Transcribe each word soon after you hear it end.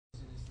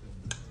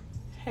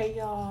Hey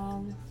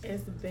y'all,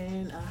 it's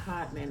been a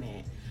hot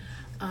minute.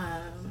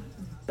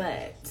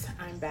 But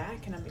I'm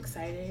back and I'm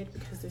excited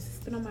because this has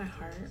been on my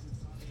heart.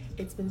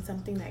 It's been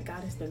something that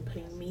God has been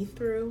putting me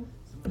through.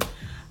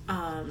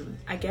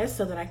 I guess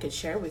so that I could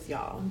share with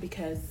y'all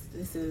because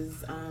this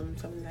is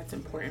something that's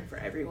important for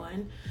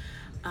everyone.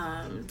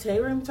 Today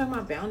we're going to talk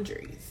about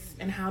boundaries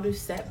and how to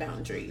set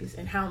boundaries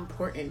and how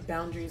important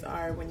boundaries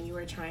are when you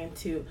are trying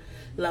to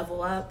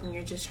level up, when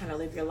you're just trying to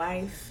live your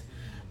life.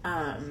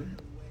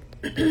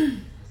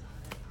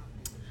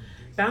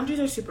 Boundaries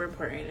are super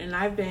important, and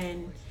I've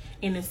been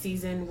in a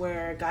season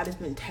where God has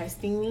been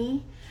testing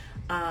me.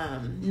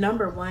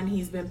 Number one,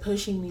 he's been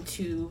pushing me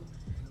to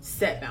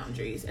set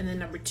boundaries, and then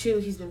number two,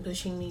 he's been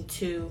pushing me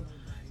to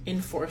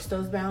enforce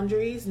those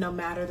boundaries no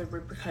matter the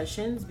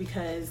repercussions,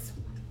 because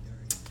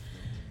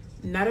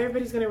not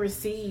everybody's going to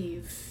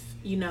receive,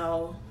 you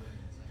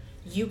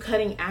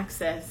cutting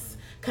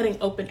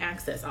open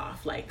access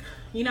off.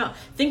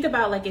 Think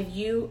about if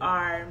you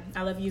are,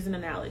 I love using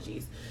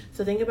analogies.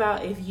 So think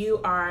about if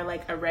you are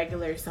like a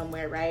regular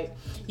somewhere, right?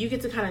 You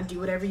get to kind of do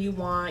whatever you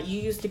want.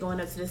 You used to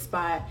going up to the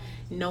spot,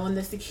 knowing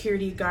the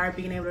security guard,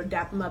 being able to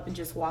dap them up and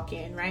just walk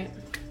in, right?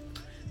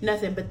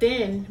 Nothing. But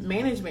then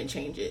management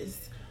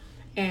changes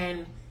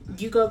and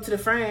you go up to the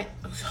front,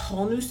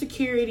 whole new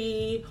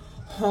security,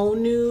 whole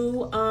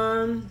new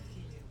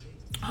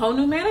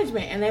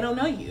management, and they don't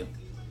know you.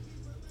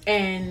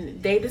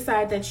 And they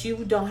decide that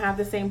you don't have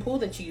the same pool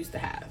that you used to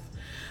have.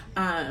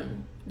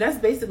 That's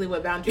basically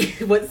what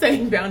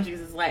setting boundaries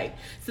is like.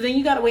 So then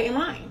you got to wait in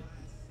line,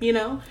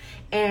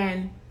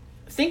 and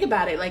think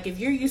about it. Like if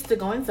you're used to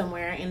going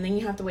somewhere and then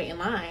you have to wait in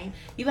line,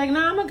 you're like,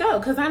 nah, I'm gonna go.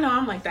 Cause I know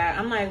I'm like that.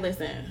 I'm like,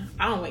 listen,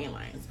 I don't wait in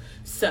lines.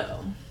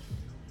 So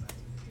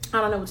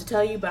I don't know what to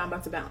tell you, but I'm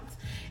about to bounce.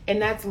 And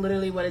that's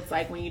literally what it's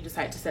like when you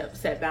decide to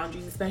set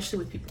boundaries, especially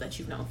with people that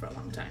you've known for a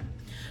long time.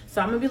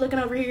 So I'm going to be looking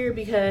over here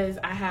because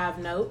I have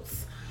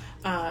notes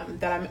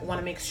that I want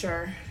to make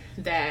sure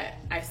that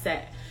I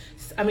say.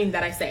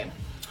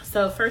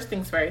 So first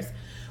things first,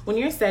 when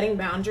you're setting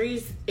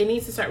boundaries, it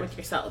needs to start with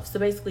yourself. So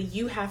basically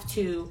you have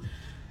to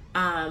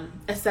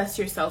assess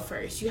yourself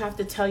first. You have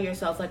to tell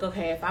yourself like,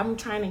 okay, if I'm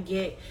trying to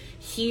get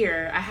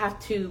here, I have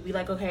to be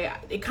like, okay,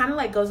 it kind of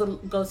like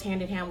goes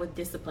hand in hand with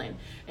discipline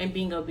and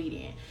being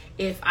obedient.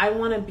 If I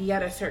want to be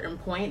at a certain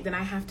point, then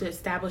I have to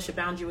establish a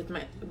boundary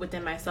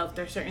within myself.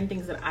 There are certain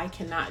things that I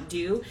cannot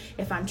do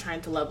if I'm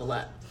trying to level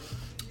up.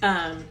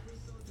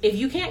 If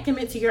you can't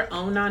commit to your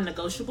own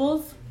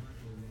non-negotiables,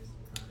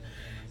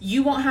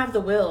 you won't have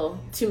the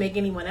will to make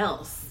anyone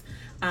else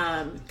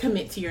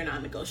commit to your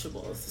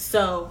non-negotiables.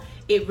 So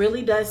it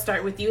really does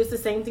start with you. It's the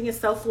same thing as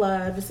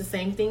self-love. It's the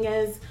same thing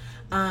as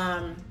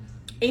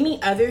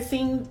any other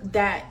thing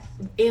that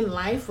in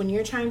life, when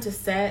you're trying to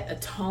set a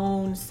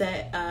tone,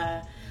 set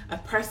a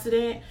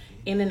precedent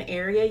in an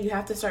area, you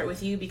have to start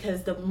with you,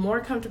 because the more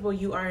comfortable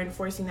you are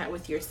enforcing that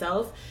with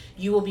yourself,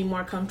 you will be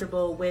more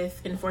comfortable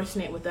with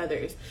enforcing it with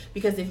others.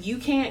 Because if you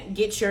can't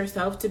get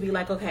yourself to be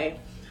like, okay,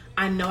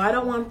 I know I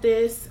don't want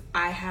this,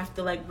 I have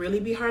to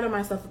really be hard on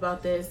myself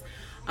about this.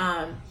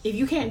 If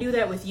you can't do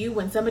that with you,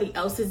 when somebody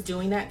else is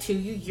doing that to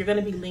you, you're going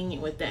to be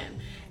lenient with them.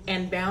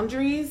 And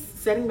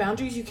setting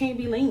boundaries, you can't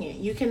be lenient.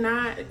 You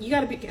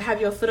got to have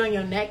your foot on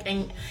your neck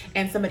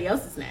and somebody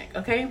else's neck.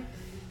 Okay.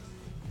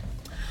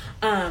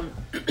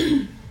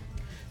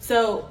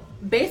 So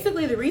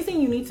basically the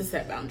reason you need to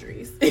set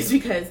boundaries is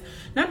because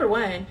number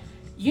one,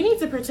 you need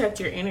to protect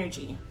your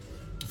energy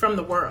from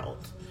the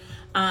world.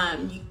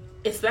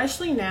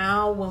 Especially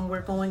now when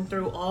we're going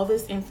through all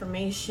this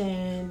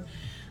information,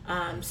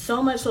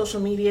 so much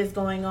social media is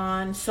going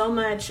on,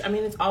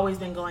 it's always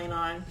been going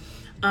on.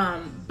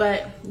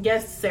 But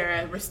yes,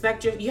 Sarah,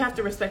 you have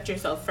to respect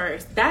yourself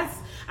first.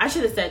 I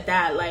should have said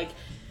that,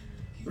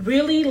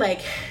 really,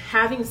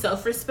 having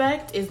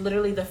self-respect is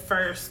literally the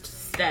first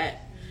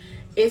step.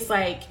 It's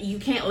you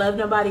can't love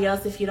nobody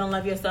else if you don't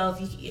love yourself.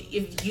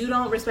 If you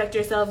don't respect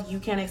yourself, you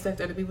can't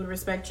expect other people to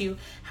respect you.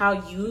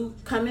 How you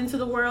come into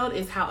the world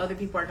is how other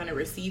people are going to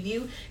receive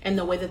you and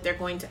the way that they're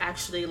going to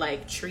actually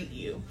treat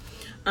you.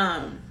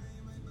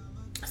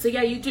 So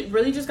yeah, you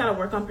really just got to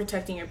work on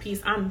protecting your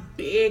peace. I'm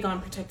big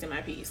on protecting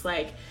my peace.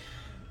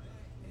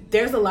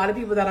 There's a lot of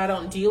people that I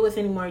don't deal with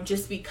anymore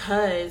just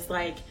because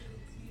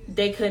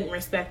they couldn't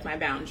respect my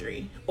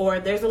boundary, or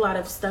there's a lot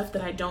of stuff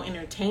that I don't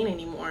entertain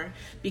anymore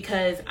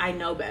because I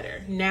know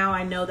better. Now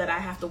I know that I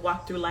have to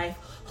walk through life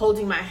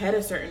holding my head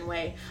a certain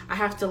way. I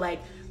have to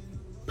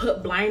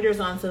put blinders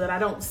on so that I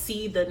don't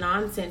see the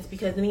nonsense,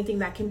 because anything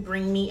that can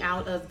bring me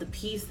out of the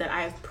peace that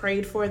I have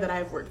prayed for, that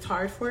I've worked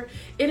hard for,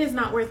 it is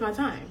not worth my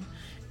time.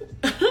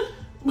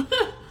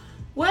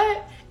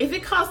 What? If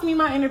it costs me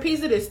my inner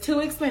peace, it is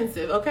too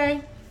expensive.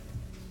 Okay,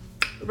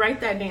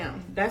 write that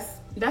down.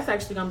 That's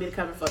actually going to be the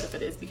cover photo for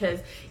this,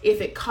 because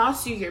if it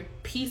costs you your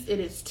peace, it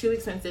is too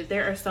expensive.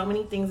 There are so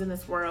many things in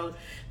this world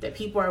that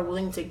people are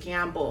willing to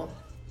gamble.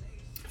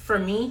 For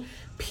me,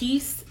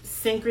 peace,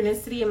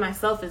 synchronicity in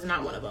myself is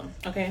not one of them.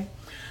 Okay.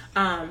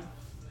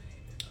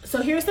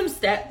 So here's some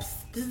steps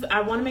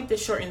I want to make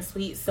this short and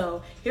sweet.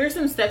 So here are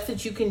some steps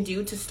that you can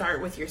do to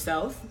start with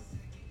yourself.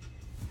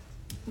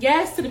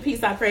 Yes, to the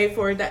peace I prayed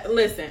for. That,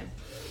 listen.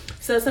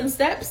 So some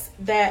steps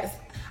that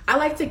I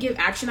like to give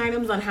action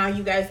items on how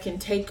you guys can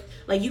take,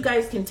 like, you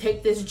guys can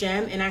take this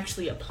gem and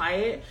actually apply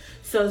it.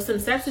 So some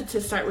steps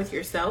to start with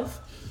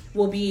yourself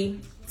will be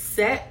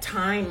set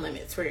time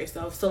limits for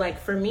yourself. So like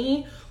for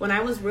me, when I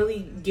was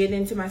really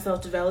getting into my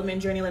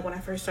self-development journey, like when I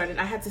first started,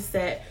 I had to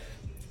set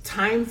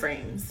time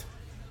frames.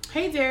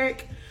 Hey,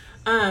 Derek.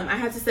 I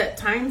had to set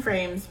time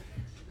frames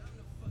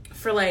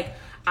for, like,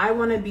 I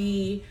want to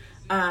be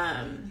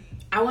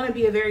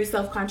a very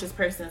self-conscious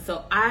person.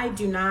 So I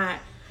do not,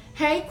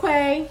 hey,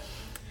 Quay,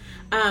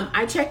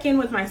 I check in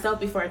with myself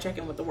before I check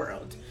in with the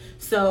world.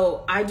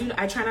 So I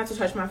try not to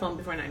touch my phone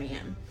before 9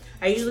 a.m.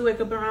 I usually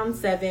wake up around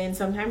 7,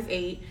 sometimes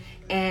 8.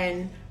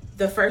 And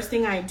the first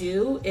thing I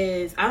do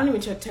is, I don't even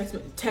check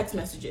text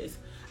messages.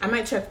 I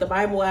might check the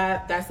Bible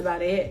app, that's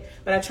about it.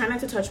 But I try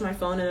not to touch my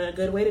phone, and a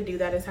good way to do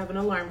that is have an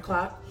alarm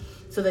clock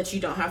so that you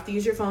don't have to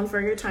use your phone for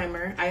your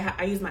timer.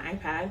 I use my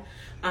iPad,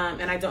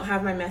 and I don't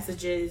have my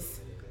messages.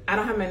 I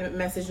don't have my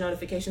message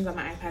notifications on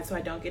my iPad, so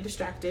I don't get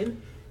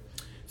distracted.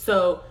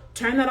 So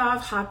turn that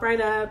off, hop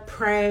right up,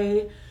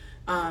 pray,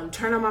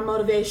 turn on my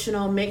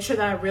motivational, make sure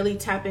that I really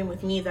tap in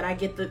with me, that I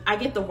get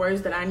the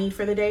words that I need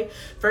for the day,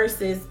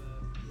 versus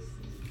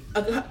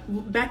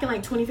back in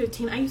like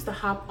 2015, I used to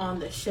hop on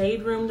the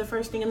Shade Room the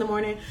first thing in the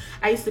morning.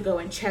 I used to go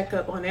and check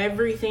up on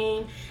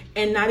everything,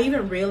 and not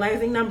even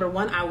realizing, number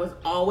one, I was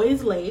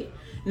always late.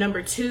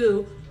 Number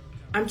two,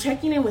 I'm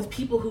checking in with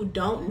people who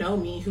don't know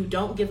me, who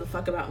don't give a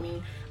fuck about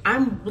me.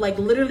 I'm like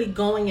literally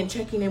going and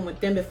checking in with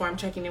them before I'm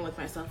checking in with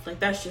myself.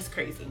 Like, that's just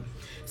crazy.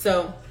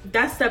 So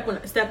that's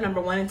step number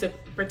one into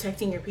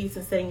protecting your peace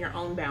and setting your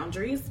own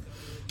boundaries.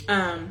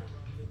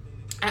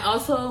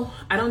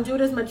 I don't do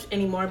it as much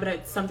anymore, but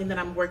it's something that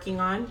I'm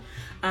working on.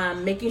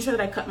 Making sure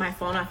that I cut my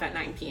phone off at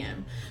 9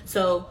 p.m.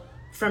 So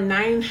from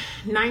 9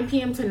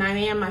 p.m. to 9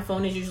 a.m., my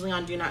phone is usually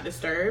on Do Not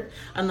Disturb,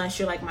 unless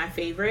you're like my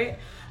favorite.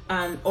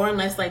 Or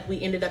unless like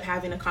we ended up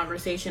having a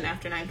conversation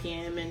after 9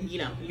 p.m. and, you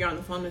know, you're on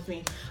the phone with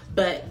me.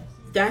 But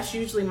that's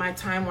usually my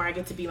time where I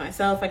get to be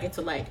myself. I get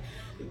to like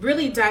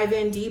really dive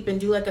in deep and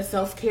do like a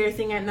self-care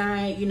thing at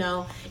night. You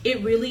know,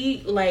 it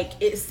really, like,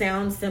 it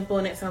sounds simple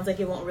and it sounds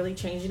like it won't really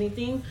change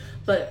anything,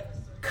 but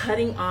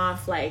cutting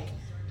off, like,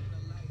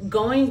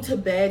 going to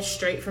bed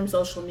straight from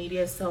social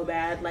media is so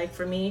bad. Like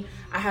for me,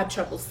 I have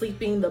trouble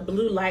sleeping. The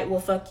blue light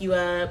will fuck you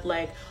up,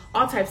 like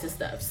all types of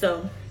stuff.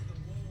 So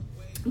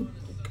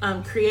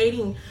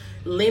creating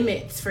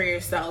limits for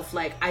yourself,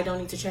 like, I don't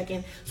need to check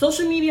in.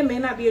 Social media may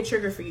not be a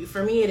trigger for you.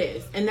 For me, it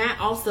is. And that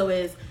also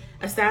is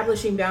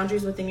establishing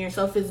boundaries within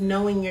yourself, is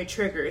knowing your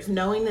triggers,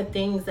 knowing the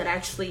things that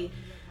actually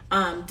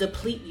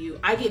deplete you.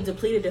 I get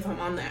depleted if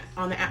I'm on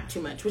the app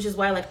too much, which is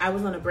why, like, I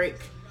was on a break.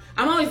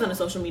 I'm always on a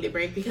social media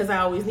break because I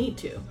always need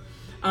to.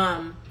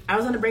 I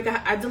was on a break.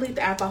 I delete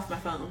the app off my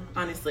phone,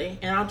 honestly,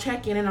 and I'll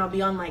check in and I'll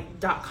be on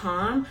like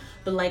 .com,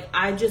 but like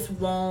I just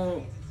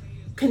won't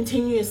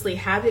continuously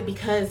have it,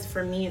 because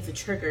for me it's a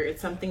trigger.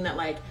 It's something that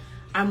like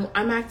I'm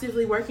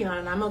actively working on,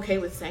 and I'm okay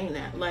with saying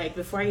that. Like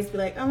before I used to be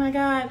like, oh my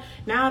God,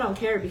 now I don't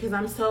care, because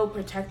I'm so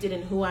protected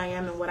in who I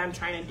am and what I'm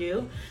trying to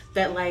do,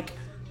 that like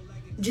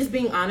just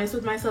being honest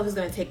with myself is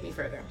going to take me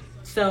further.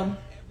 So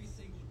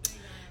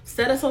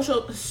set a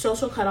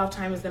social cutoff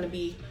time is going to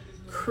be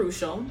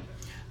crucial.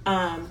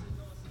 And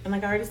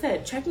like I already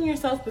said, checking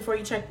yourself before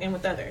you check in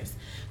with others.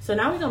 So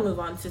now we're going to move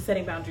on to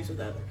setting boundaries with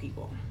other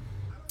people.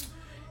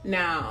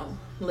 Now,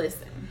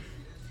 listen,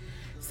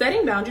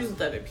 setting boundaries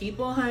with other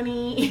people,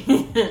 honey,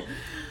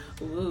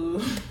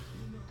 ooh,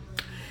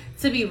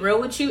 to be real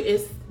with you,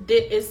 is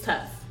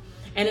tough.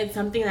 And it's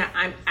something that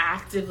I'm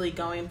actively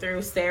going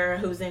through. Sarah,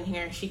 who's in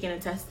here, she can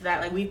attest to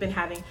that. Like, we've been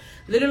having,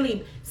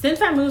 literally,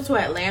 since I moved to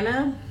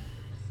Atlanta,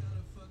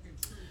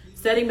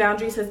 setting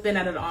boundaries has been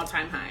at an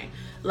all-time high.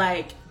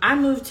 Like, I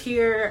moved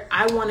here,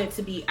 I wanted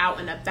to be out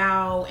and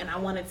about, and I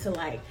wanted to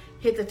like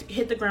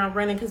hit the ground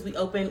running, because we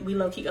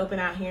low-key open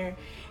out here.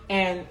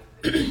 And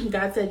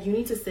God said, you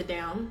need to sit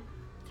down.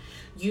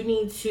 You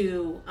need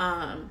to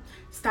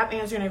stop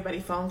answering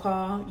everybody's phone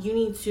call. You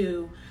need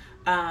to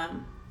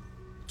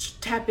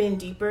tap in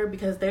deeper,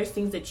 because there's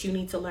things that you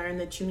need to learn,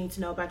 that you need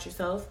to know about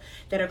yourself,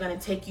 that are going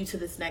to take you to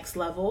this next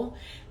level.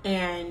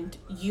 And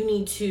you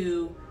need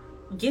to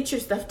get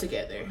your stuff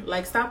together.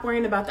 Like, stop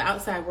worrying about the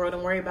outside world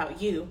and worry about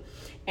you.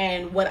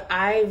 And what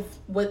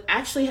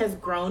actually has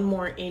grown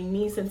more in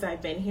me since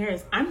I've been here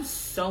is I'm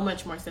so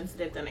much more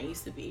sensitive than I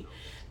used to be.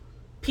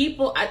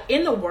 People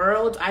in the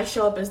world, I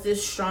show up as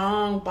this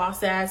strong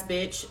boss ass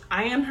bitch.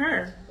 I am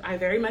her. I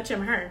very much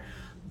am her.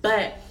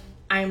 But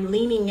I'm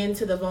leaning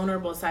into the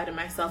vulnerable side of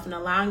myself and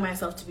allowing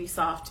myself to be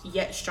soft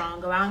yet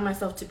strong, allowing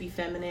myself to be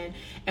feminine,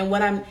 and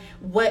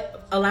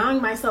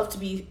allowing myself to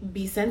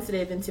be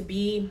sensitive and to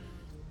be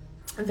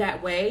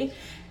that way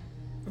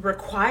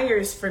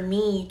requires for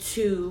me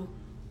to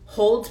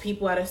hold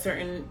people at a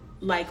certain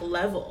like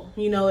level.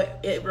 You know,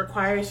 it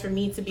requires for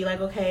me to be like,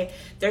 okay,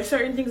 there's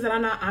certain things that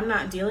I'm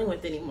not dealing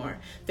with anymore.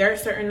 There are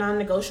certain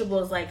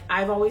non-negotiables. Like,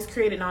 I've always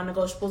created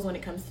non-negotiables when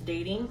it comes to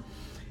dating.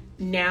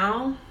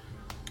 Now,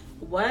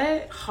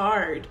 what?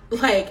 Hard.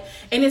 Like,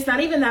 and it's not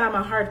even that I'm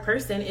a hard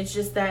person. It's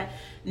just that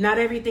not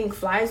everything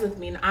flies with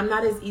me. And I'm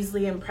not as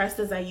easily impressed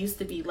as I used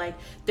to be. Like,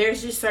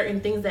 there's just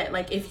certain things that,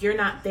 like, if you're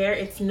not there,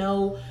 it's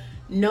no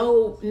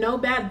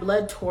bad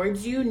blood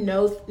towards you.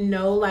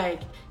 No,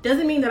 like,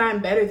 doesn't mean that I'm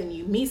better than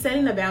you. Me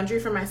setting a boundary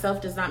for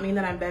myself does not mean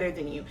that I'm better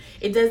than you.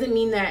 It doesn't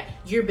mean that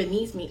you're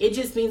beneath me. It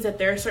just means that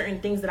there are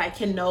certain things that I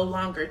can no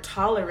longer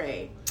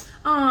tolerate.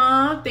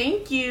 Aw,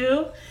 thank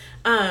you.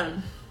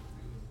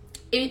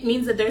 It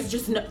means that there's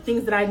just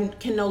things that I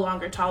can no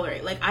longer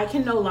tolerate. Like, I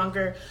can no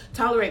longer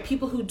tolerate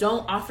people who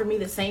don't offer me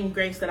the same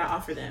grace that I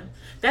offer them.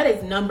 That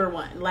is number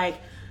one. Like,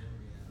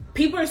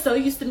 people are so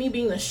used to me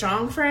being the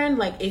strong friend.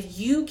 Like, if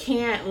you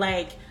can't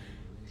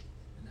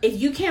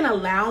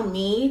allow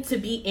me to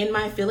be in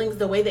my feelings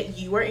the way that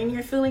you are in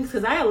your feelings,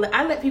 because I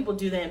let people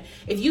do them.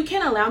 If you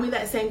can't allow me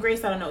that same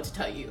grace, I don't know what to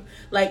tell you.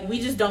 Like, we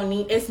just don't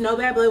need, it's no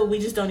bad blood, but we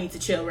just don't need to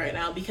chill right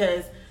now,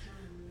 because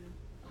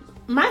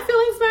my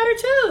feelings matter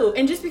too.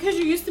 And just because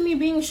you're used to me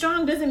being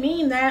strong doesn't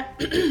mean that,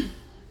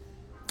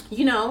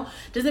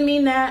 doesn't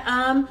mean that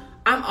I'm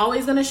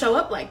always going to show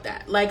up like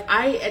that. Like,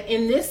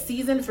 in this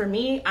season for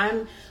me,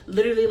 I'm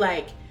literally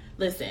like,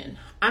 listen,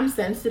 I'm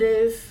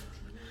sensitive.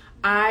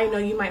 I know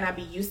you might not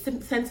be used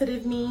to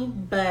sensitive me,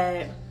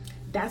 but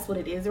that's what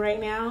it is right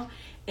now.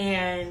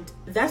 And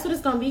that's what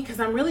it's going to be, because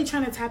I'm really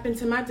trying to tap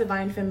into my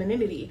divine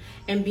femininity.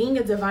 And being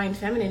a divine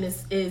feminine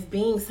is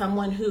being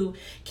someone who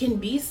can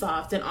be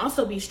soft and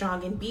also be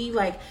strong and be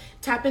like,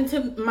 tap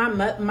into my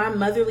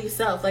motherly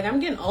self. Like, I'm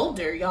getting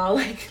older, y'all.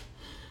 Like,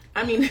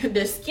 I mean,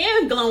 the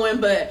skin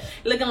glowing, but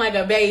looking like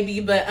a baby.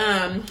 But,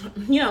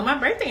 my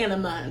birthday in a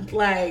month.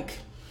 Like,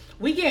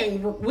 we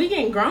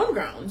getting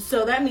grown.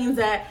 So that means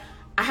that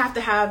I have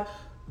to have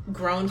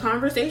grown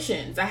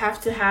conversations. I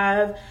have to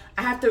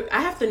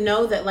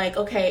know that, like,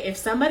 okay, if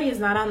somebody is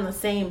not on the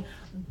same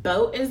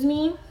boat as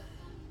me,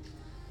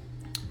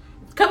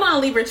 come on,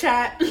 Libra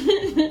chat,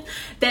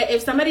 that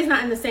if somebody's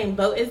not in the same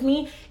boat as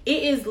me,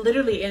 it is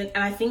literally, and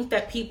I think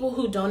that people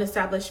who don't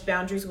establish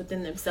boundaries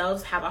within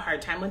themselves have a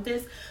hard time with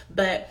this,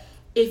 but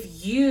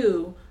if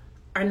you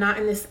are not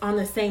on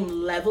the same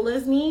level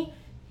as me,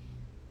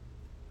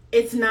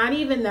 it's not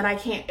even that I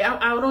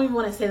don't even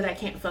want to say that I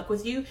can't fuck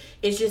with you.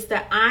 It's just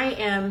that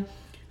I'm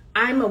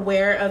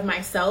aware of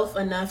myself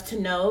enough to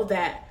know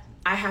that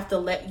I have to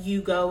let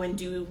you go and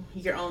do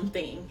your own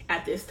thing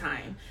at this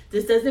time.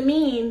 This doesn't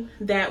mean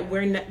that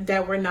we're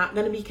not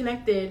going to be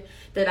connected,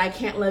 that I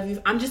can't love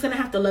you. I'm just going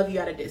to have to love you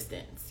at a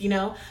distance. I'm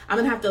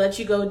going to have to let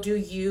you go do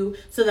you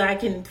so that I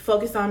can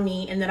focus on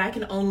me, and that I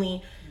can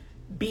only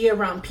be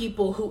around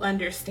people who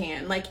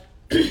understand. Like,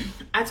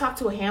 I talk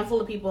to a handful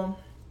of people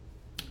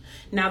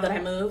now that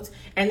I moved,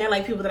 and they're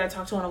like people that I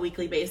talk to on a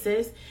weekly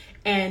basis.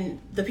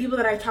 And the people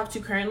that I talk to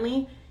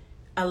currently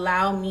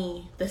allow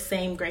me the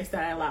same grace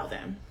that I allow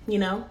them,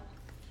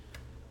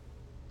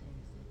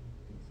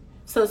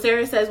 So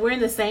Sarah says, we're in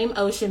the same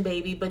ocean,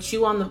 baby, but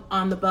you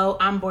on the boat,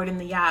 I'm boarding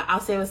the yacht. I'll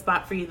save a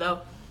spot for you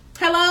though.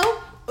 Hello?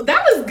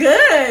 That was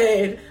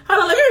good.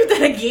 Hold on, let me read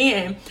that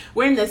again.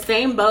 We're in the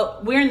same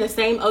boat, we're in the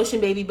same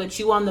ocean, baby, but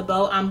you on the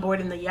boat, I'm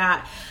boarding the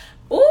yacht.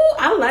 Ooh,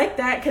 I like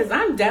that, because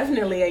I'm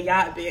definitely a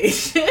yacht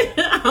bitch.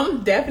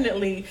 I'm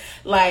definitely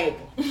like,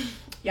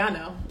 y'all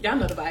know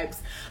the vibes.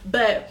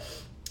 But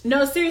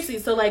no, seriously,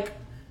 so like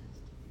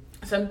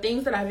some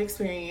things that I've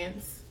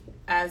experienced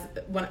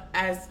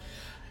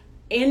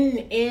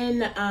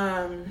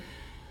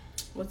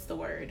what's the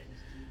word?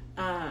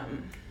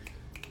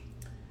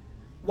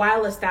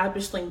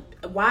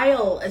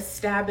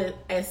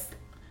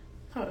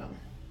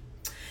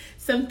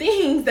 Some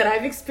things that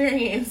I've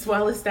experienced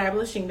while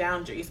establishing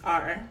boundaries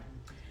are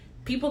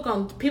people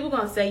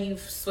gonna say you've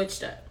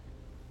switched up.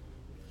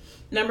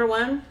 Number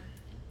one,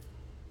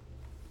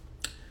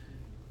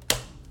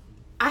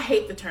 I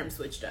hate the term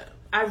switched up.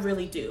 I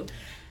really do.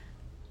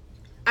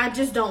 I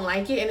just don't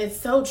like it, and it's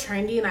so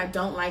trendy, and I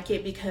don't like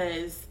it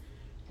because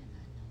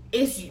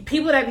it's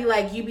people that be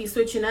like, you be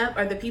switching up,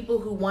 are the people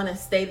who want to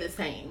stay the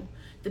same.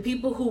 The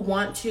people who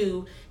want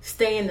to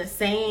stay in the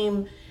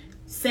same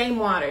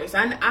waters.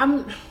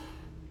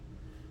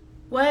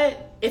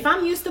 What? If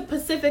I'm used to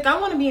Pacific, I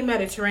want to be in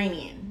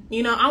Mediterranean.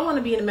 I want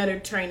to be in the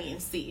Mediterranean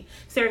Sea.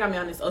 Sarah got me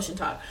on this ocean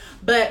talk.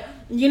 But,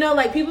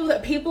 like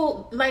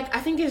people, like, I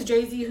think it's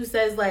Jay-Z who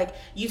says, like,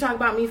 you talk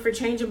about me for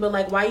changing, but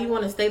like, why you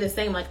want to stay the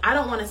same? Like, I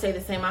don't want to stay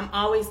the same. I'm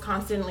always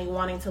constantly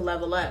wanting to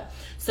level up.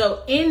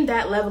 So in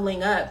that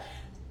leveling up,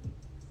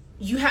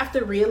 you have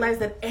to realize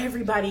that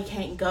everybody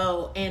can't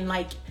go. And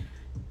like,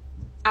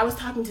 I was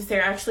talking to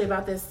Sarah actually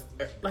about this.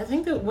 I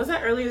think was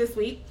that earlier this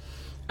week.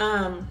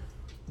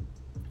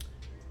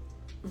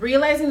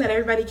 Realizing that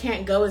everybody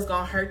can't go is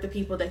gonna hurt the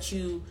people that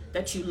you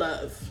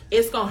love.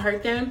 It's gonna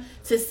hurt them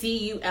to see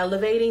you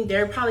elevating.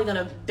 They're probably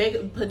gonna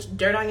put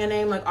dirt on your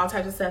name, like all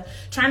types of stuff,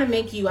 trying to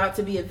make you out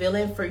to be a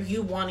villain for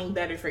you wanting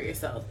better for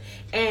yourself.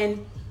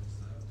 And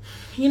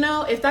you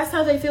know, if that's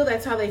how they feel,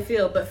 that's how they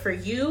feel. But for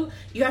you,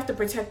 you have to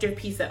protect your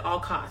peace at all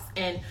costs.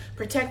 And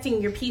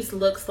protecting your peace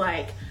looks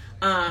like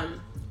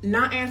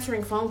not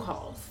answering phone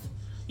calls,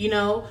 you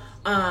know,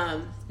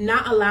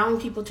 not allowing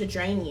people to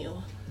drain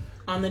you.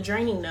 On the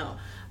draining note,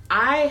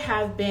 I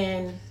have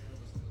been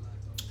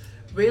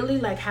really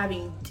like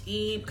having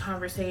deep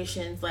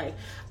conversations. Like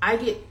I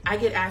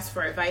get asked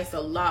for advice a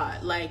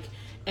lot, like,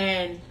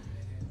 and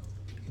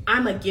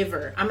I'm a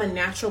giver. I'm a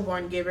natural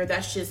born giver.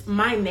 That's just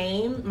my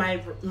name.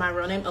 My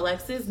real name,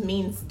 Alexis,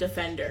 means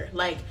defender.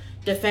 Like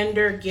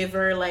defender,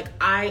 giver. Like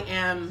I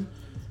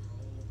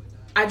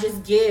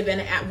just give. And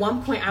at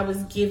one point I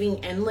was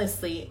giving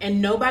endlessly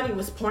and nobody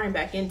was pouring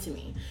back into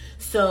me.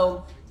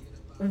 So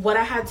what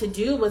I had to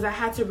do was I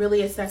had to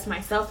really assess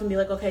myself and be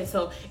like, okay,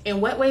 so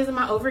in what ways am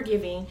I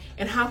overgiving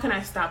and how can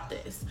I stop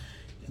this?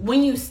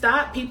 When you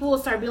stop, people will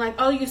start being like,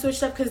 oh, you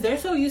switched up, because they're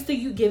so used to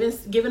you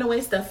giving away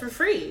stuff for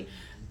free.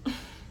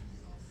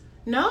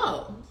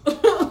 No.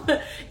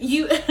 The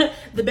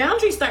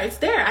boundary starts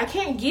there. I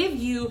can't give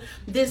you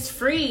this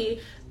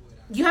free.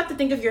 You have to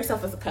think of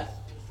yourself as a cup.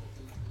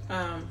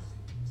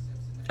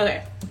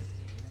 Okay.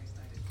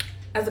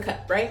 As a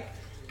cup, right?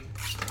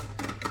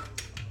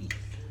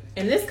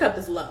 And this cup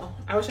is low.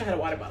 I wish I had a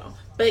water bottle.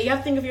 But you have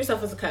to think of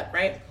yourself as a cup,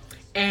 right?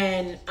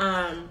 And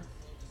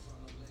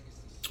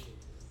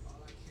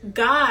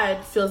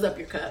God fills up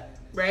your cup,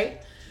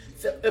 right?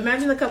 So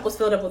imagine the cup was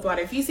filled up with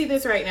water. If you see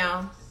this right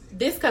now,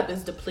 this cup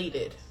is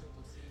depleted.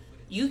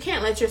 You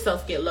can't let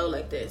yourself get low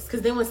like this,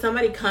 because then when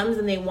somebody comes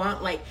and they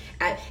want, like,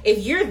 if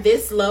you're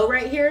this low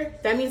right here,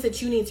 that means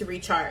that you need to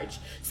recharge.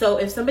 So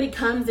if somebody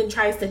comes and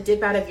tries to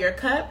dip out of your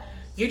cup,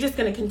 you're just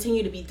going to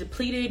continue to be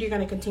depleted. You're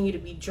going to continue to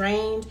be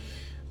drained.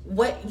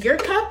 What's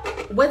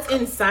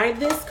inside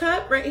this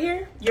cup right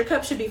here, your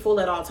cup should be full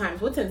at all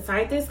times. What's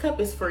inside this cup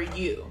is for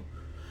you.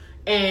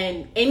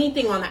 And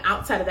anything on the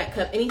outside of that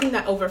cup, anything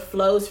that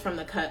overflows from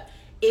the cup,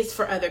 is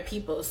for other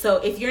people. So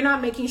if you're not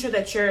making sure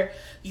that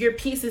your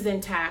peace is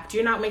intact,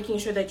 you're not making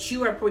sure that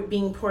you are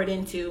being poured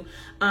into.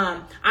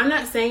 I'm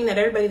not saying that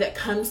everybody that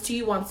comes to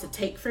you wants to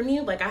take from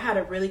you. Like I had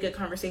a really good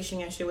conversation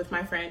yesterday with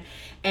my friend,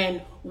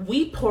 and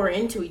we pour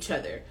into each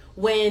other.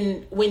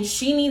 When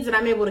she needs it,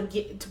 I'm able to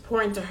get to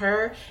pour into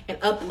her and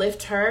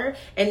uplift her,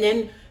 and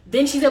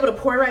then she's able to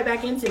pour right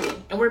back into me,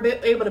 and we're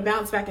able to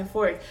bounce back and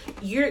forth.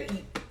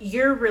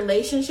 Your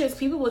relationships,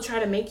 people will try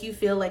to make you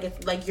feel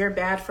like you're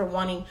bad for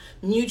wanting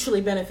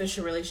mutually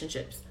beneficial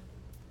relationships.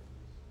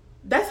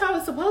 That's how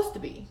it's supposed to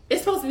be.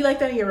 It's supposed to be like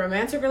that in your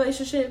romantic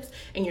relationships,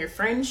 in your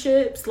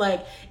friendships,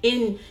 like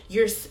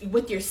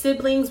with your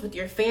siblings, with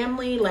your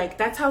family. Like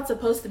that's how it's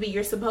supposed to be.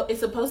 It's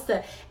supposed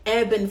to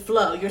ebb and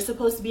flow. You're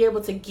supposed to be able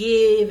to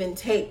give and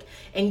take,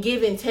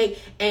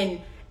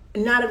 and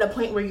not at a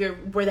point where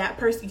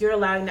you're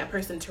allowing that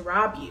person to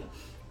rob you.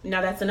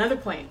 Now that's another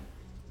point.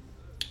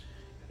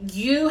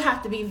 You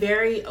have to be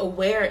very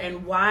aware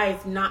and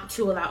wise not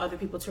to allow other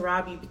people to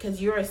rob you,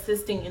 because you're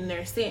assisting in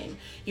their sin.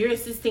 You're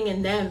assisting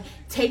in them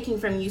taking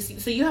from you.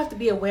 So you have to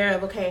be aware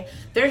of, okay,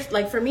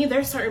 for me,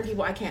 there's certain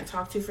people I can't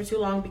talk to for too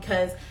long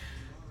because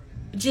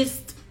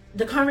just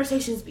the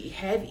conversations be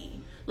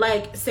heavy.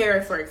 Like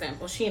Sarah, for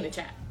example, she in the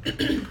chat.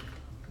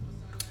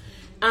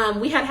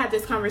 We had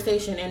this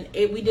conversation and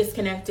we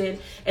disconnected,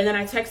 and then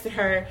I texted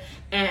her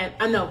and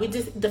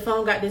the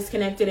phone got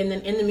disconnected, and then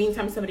in the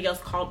meantime somebody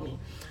else called me.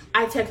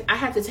 I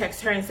had to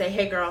text her and say,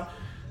 hey girl,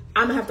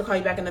 I'm gonna have to call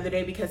you back another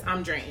day because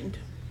I'm drained.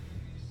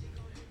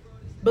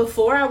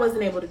 Before, I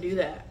wasn't able to do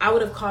that. I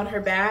would have called her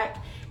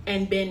back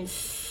and been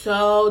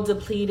so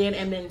depleted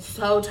and been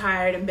so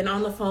tired and been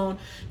on the phone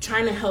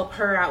trying to help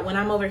her out when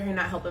I'm over here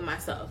not helping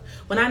myself,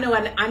 when I know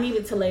I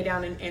needed to lay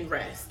down and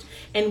rest.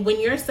 And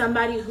when you're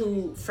somebody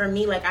who, for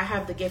me, like I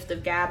have the gift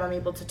of gab, I'm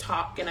able to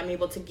talk and I'm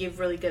able to give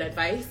really good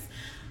advice,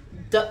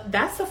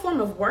 that's a form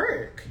of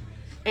work.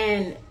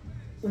 And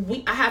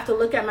I have to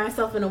look at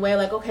myself in a way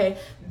like, okay,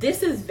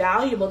 this is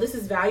valuable.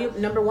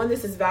 Number one,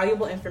 this is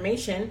valuable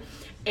information.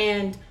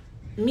 And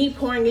me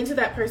pouring into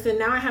that person,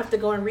 now I have to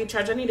go and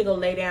recharge. I need to go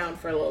lay down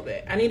for a little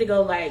bit. I need to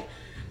go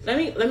let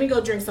me go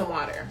drink some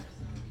water.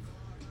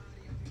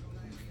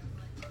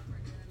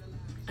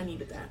 I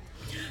needed that.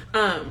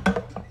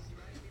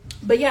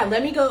 But yeah,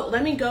 let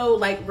me go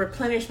like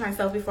replenish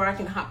myself before I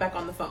can hop back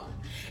on the phone.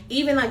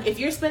 Even like if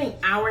you're spending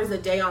hours a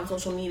day on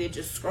social media,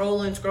 just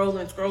scrolling,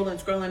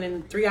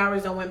 and 3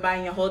 hours done went by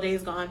and your whole day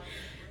is gone,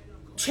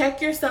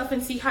 check yourself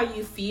and see how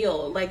you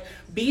feel. Like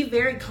be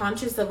very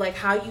conscious of like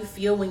how you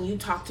feel when you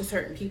talk to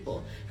certain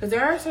people, because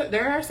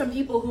there are some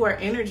people who are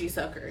energy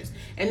suckers,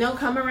 and they'll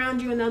come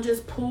around you and they'll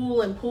just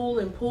pull and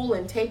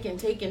take and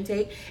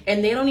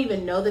they don't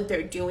even know that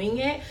they're doing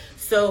it.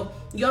 So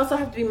you also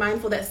have to be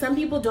mindful that some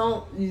people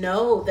don't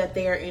know that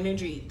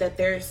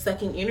they're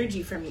sucking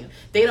energy from you.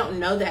 They don't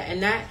know that,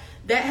 and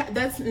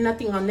that's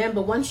nothing on them.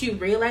 But once you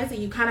realize it,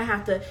 you kind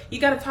of you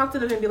got to talk to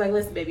them and be like,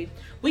 listen, baby,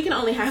 we can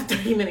only have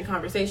 30-minute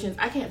conversations.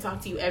 I can't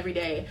talk to you every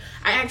day.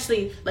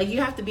 You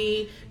have to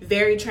be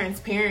very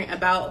transparent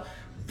about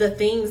the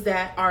things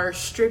that are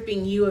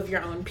stripping you of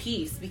your own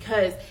peace.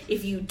 Because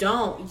if you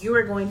don't, you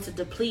are going to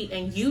deplete,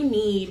 and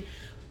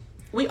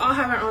we all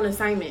have our own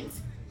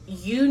assignments.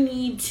 You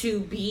need to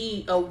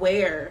be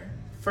aware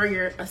for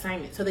your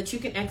assignment so that you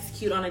can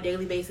execute on a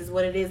daily basis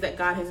what it is that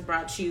God has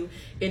brought you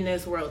in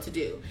this world to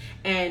do.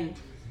 And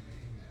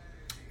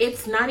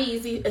it's not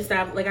easy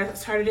like I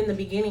started in the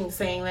beginning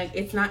saying, like,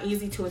 it's not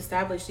easy to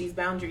establish these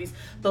boundaries,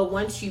 but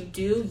once you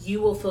do,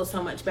 you will feel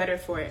so much better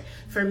for it.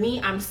 For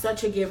me, I'm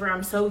such a giver.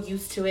 I'm so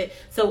used to it.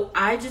 So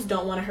I just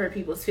don't want to hurt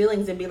people's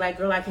feelings and be like,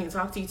 girl, I can't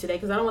talk to you today,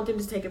 because I don't want them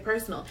to take it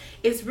personal.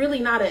 It's really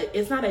not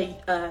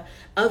a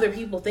other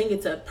people thing.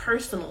 It's a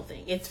personal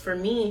thing. It's for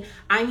me.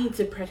 I need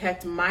to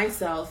protect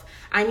myself.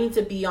 I need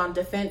to be on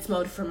defense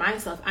mode for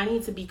myself. I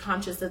need to be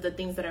conscious of the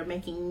things that are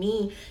making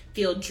me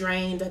feel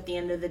drained at the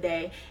end of the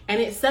day. And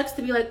it sucks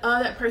to be like,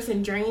 oh, that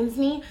person drains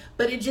me,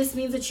 but it just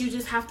means that you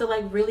just have to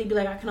like really be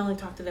like, I can only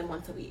talk to them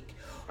once a week,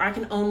 or I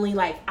can only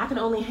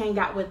hang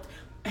out with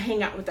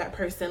that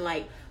person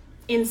like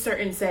in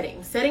certain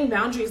settings. Setting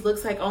boundaries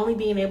looks like only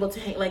being able to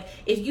hang, like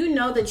if you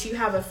know that you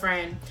have a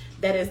friend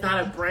that is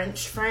not a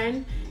brunch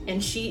friend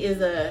and she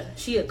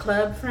a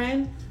club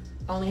friend,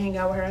 only hang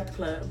out with her at the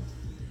club.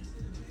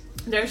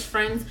 There's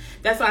friends,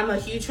 that's why I'm a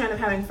huge fan of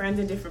having friends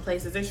in different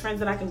places. There's friends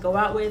that I can go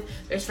out with.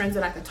 There's friends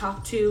that I can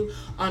talk to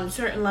on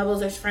certain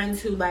levels. There's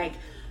friends who like,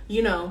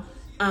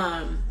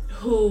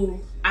 who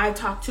I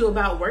talk to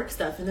about work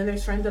stuff. And then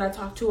there's friends that I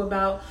talk to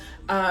about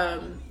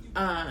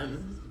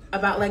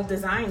like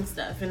design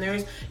stuff. And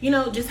there's,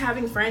 just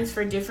having friends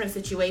for different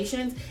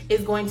situations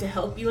is going to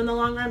help you in the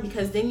long run,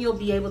 because then you'll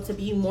be able to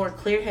be more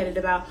clear-headed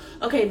about,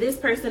 okay, this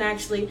person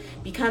actually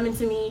be coming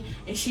to me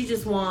and she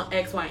just want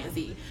X, Y, and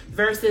Z,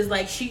 versus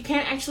like she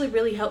can't actually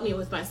really help me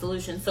with my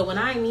solution. So when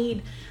I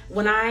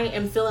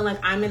am feeling like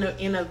I'm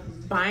in a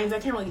bind, I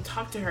can't really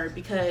talk to her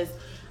because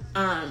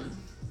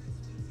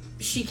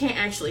she can't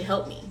actually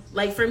help me.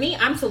 Like for me,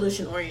 I'm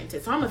solution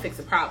oriented, so I'm gonna fix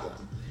a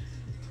problem.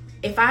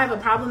 If I have a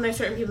problem, there's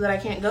certain people that I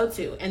can't go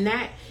to. And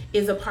that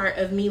is a part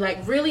of me, like,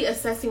 really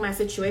assessing my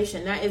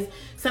situation. That is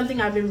something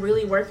I've been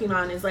really working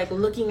on, is, like,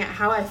 looking at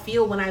how I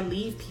feel when I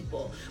leave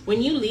people.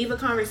 When you leave a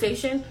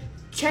conversation,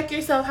 check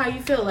yourself how you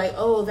feel. Like,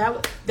 oh,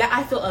 that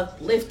I feel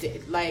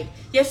uplifted. Like,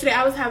 yesterday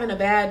I was having a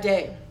bad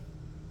day.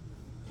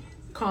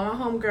 Call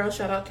my homegirl,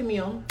 shout out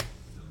Camille.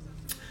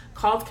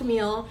 Called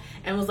Camille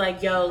and was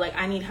like, yo, like,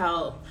 I need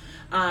help.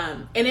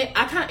 And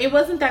it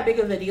wasn't that big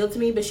of a deal to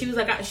me, but she's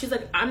like,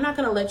 I'm not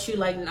gonna let you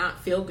like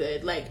not feel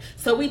good. Like,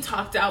 so we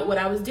talked out what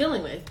I was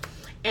dealing with,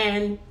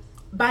 and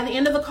by the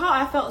end of the call,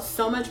 I felt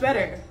so much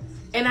better.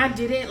 And I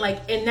didn't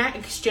like, and that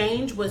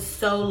exchange was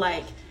so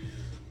like,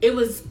 it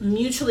was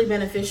mutually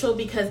beneficial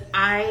because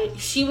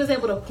she was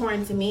able to pour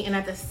into me, and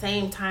at the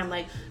same time,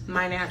 like,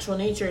 my natural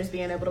nature is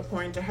being able to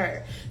pour into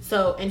her.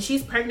 So, and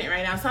she's pregnant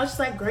right now. So I was just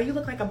like, girl, you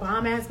look like a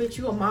bomb ass bitch.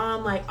 You a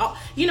mom. Like, oh,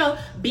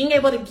 being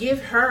able to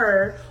give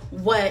her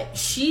what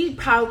she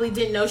probably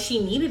didn't know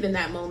she needed in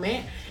that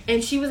moment.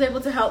 And she was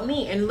able to help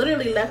me, and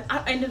literally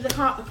I ended the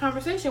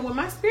conversation with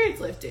my spirits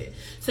lifted.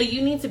 So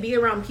you need to be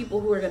around people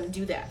who are going to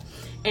do that.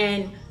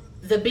 And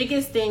the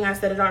biggest thing, I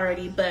said it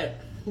already, but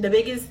the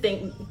biggest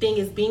thing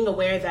is being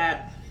aware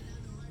that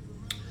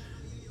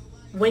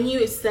when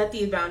you set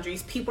these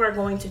boundaries, people are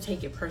going to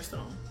take it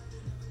personal.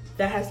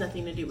 That has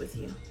nothing to do with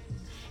you.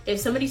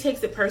 If somebody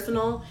takes it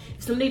personal,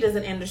 if somebody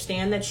doesn't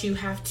understand that you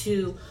have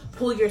to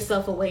pull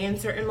yourself away in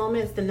certain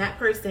moments, then that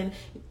person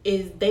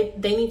they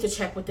need to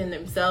check within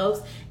themselves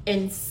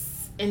and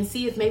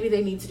see if maybe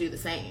they need to do the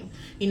same,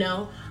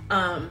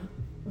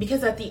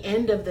 because at the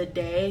end of the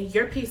day,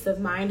 your peace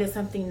of mind is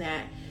something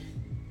that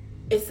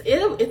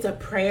it's a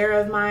prayer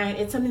of mine.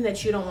 It's something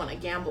that you don't want to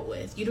gamble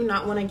with. You do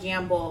not want to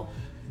gamble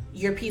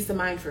your peace of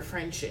mind for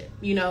friendship,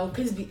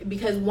 because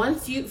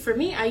for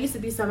me, I used to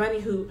be somebody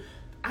who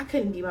I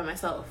couldn't be by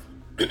myself.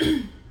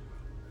 And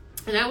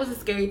that was a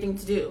scary thing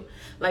to do.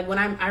 Like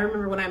I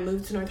remember when I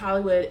moved to North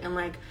Hollywood, and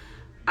like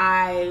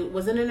I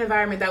was in an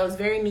environment that was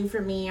very new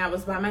for me. I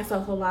was by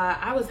myself a lot.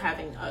 I was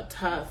having a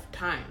tough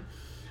time.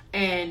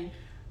 And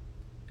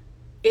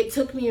it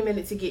took me a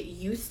minute to get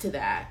used to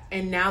that.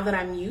 And now that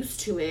I'm used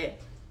to it,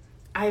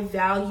 I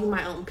value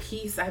my own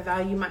peace. I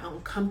value my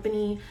own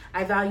company.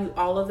 I value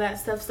all of that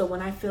stuff. So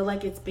when I feel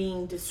like it's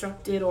being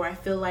disrupted, or I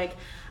feel like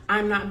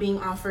I'm not being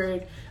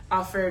offered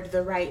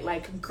the right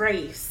like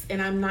grace, and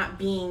I'm not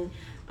being,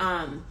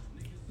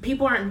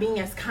 people aren't being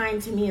as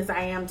kind to me as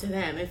I am to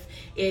them.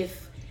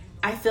 If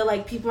I feel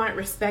like people aren't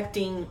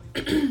respecting,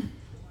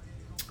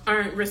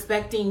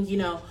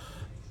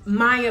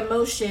 my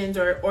emotions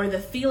or the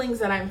feelings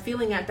that I'm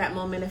feeling at that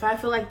moment, if I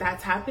feel like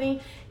that's happening,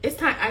 it's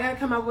time. I gotta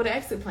come up with an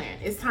exit plan.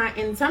 It's time.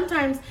 And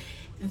sometimes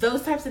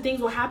those types of things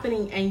will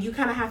happen, and you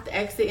kind of have to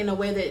exit in a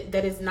way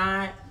that is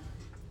not,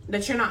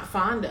 that you're not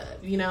fond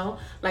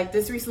of, like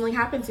this recently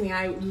happened to me.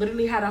 I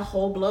literally had a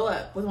whole blow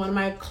up with one of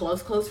my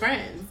close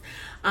friends.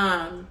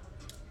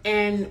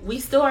 And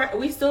we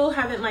still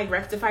haven't like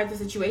rectified the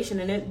situation,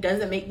 and it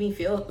doesn't make me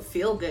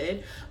feel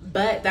good.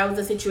 But that was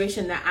a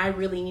situation that I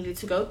really needed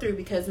to go through,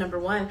 because number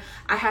one,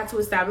 I had to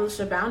establish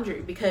a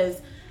boundary,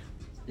 because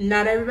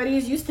not everybody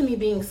is used to me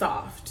being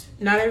soft.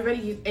 Not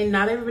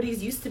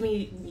everybody's used to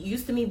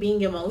me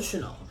being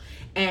emotional.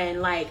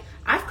 And like,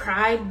 I've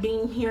cried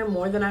being here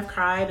more than I've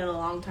cried in a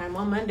long time.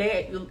 On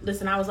Monday,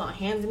 listen, I was on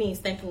hands and knees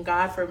thanking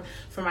God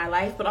for my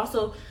life, but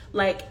also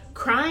like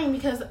crying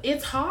because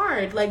it's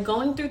hard. Like,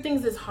 going through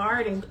things is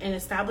hard, and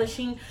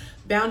establishing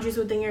boundaries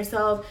within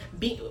yourself,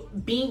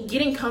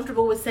 getting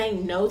comfortable with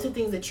saying no to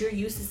things that you're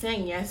used to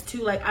saying yes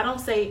to. Like, I'd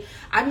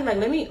be like,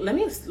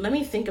 let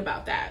me think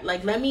about that.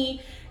 Like,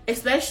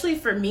 especially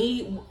for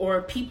me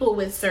or people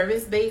with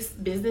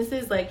service-based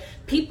businesses, like,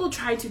 people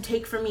try to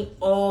take from me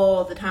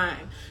all the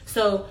time.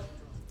 So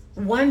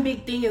one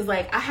big thing is,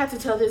 like, I had to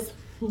tell this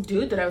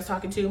dude that I was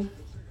talking to,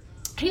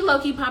 he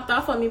low-key popped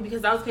off on me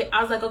because I was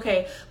like,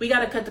 okay, we got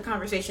to cut the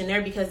conversation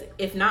there, because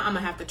if not, I'm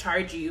gonna have to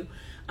charge you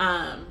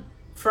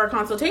for a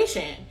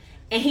consultation.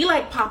 And he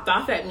like popped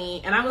off at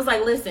me, and I was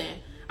like, listen,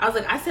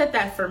 I said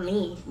that for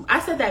me. I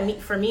said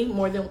that for me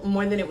more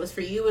than it was for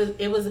you.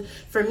 It was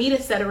for me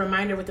to set a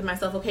reminder within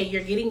myself. Okay,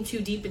 you're getting too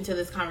deep into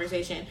this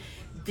conversation.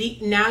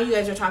 Now you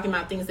guys are talking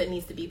about things that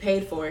needs to be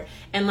paid for.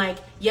 And like,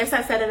 yes,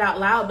 I said it out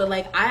loud, but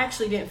like, I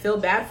actually didn't feel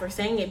bad for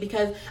saying it,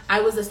 because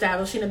I was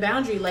establishing a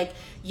boundary. Like,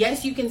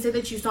 yes, you can say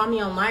that you saw me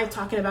on live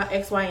talking about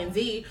X, Y, and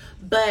Z,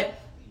 but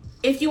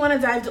if you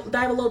want to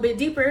dive a little bit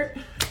deeper,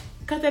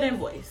 cut that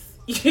invoice.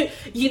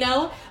 You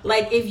know,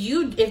 like,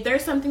 if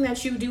there's something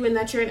that you do and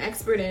that you're an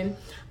expert in,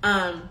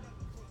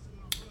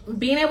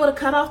 being able to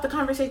cut off the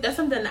conversation, that's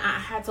something that I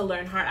had to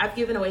learn hard. I've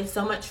given away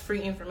so much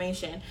free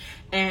information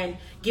and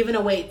given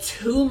away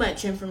too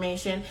much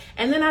information,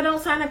 and then I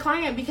don't sign a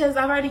client because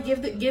I've already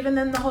given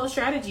them the whole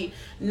strategy.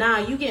 Nah,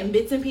 you getting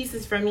bits and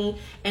pieces from me,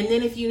 and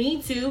then if you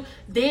need to,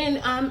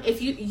 then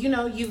if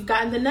you've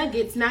gotten the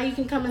nuggets, now you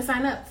can come and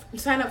sign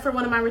up for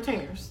one of my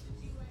retainers.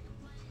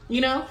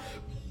 You know.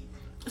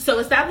 So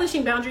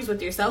establishing boundaries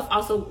with yourself,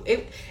 also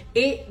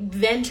it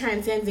then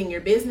transcends in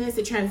your business.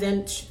 It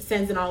transcends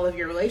in all of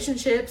your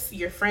relationships,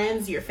 your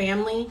friends, your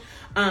family.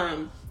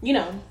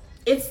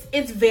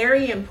 It's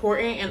very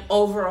important, and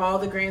overall,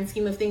 the grand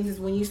scheme of things is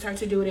when you start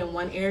to do it in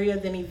one area,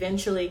 then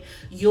eventually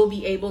you'll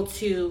be able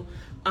to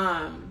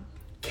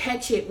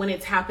catch it when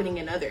it's happening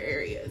in other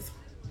areas.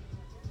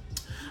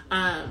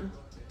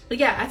 But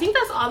yeah, I think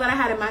that's all that I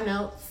had in my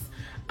notes.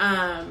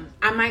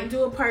 I might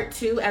do a part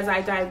 2 as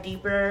I dive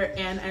deeper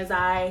and as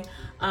I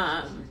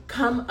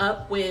come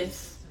up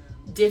with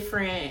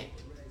different,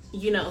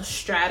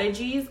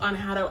 strategies on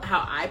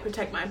how I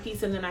protect my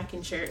peace, and then I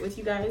can share it with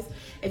you guys.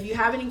 If you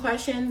have any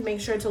questions, make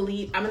sure to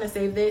leave. I'm going to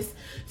save this,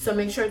 so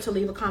make sure to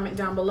leave a comment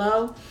down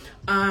below,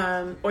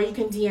 or you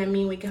can DM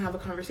me. We can have a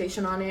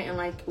conversation on it, and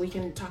like, we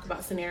can talk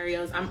about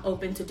scenarios. I'm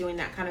open to doing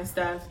that kind of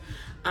stuff.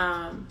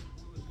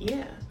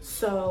 Yeah,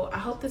 so I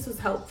hope this was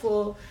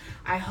helpful.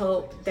 I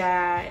hope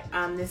that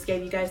this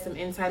gave you guys some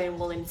insight and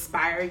will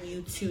inspire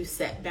you to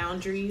set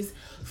boundaries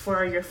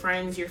for your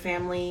friends, your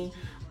family.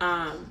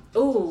 I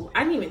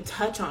didn't even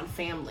touch on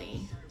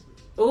family.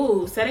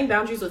 Setting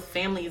boundaries with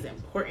family is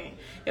important.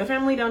 Your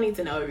family don't need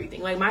to know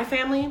everything. Like, my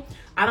family,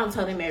 I don't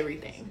tell them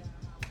everything.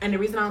 And the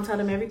reason I don't tell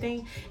them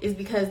everything is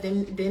because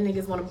then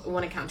niggas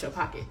want to count your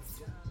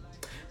pockets.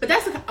 But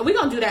we're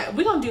going to do that.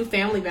 We're going to do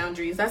family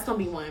boundaries. That's going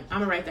to be one. I'm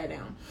going to write that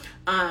down.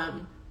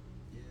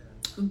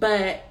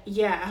 But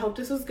yeah, I hope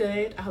this was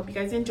good. I hope you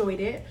guys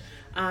enjoyed it.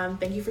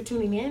 Thank you for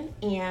tuning in,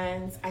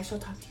 and I shall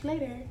talk to you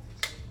later.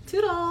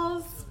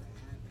 Toodles.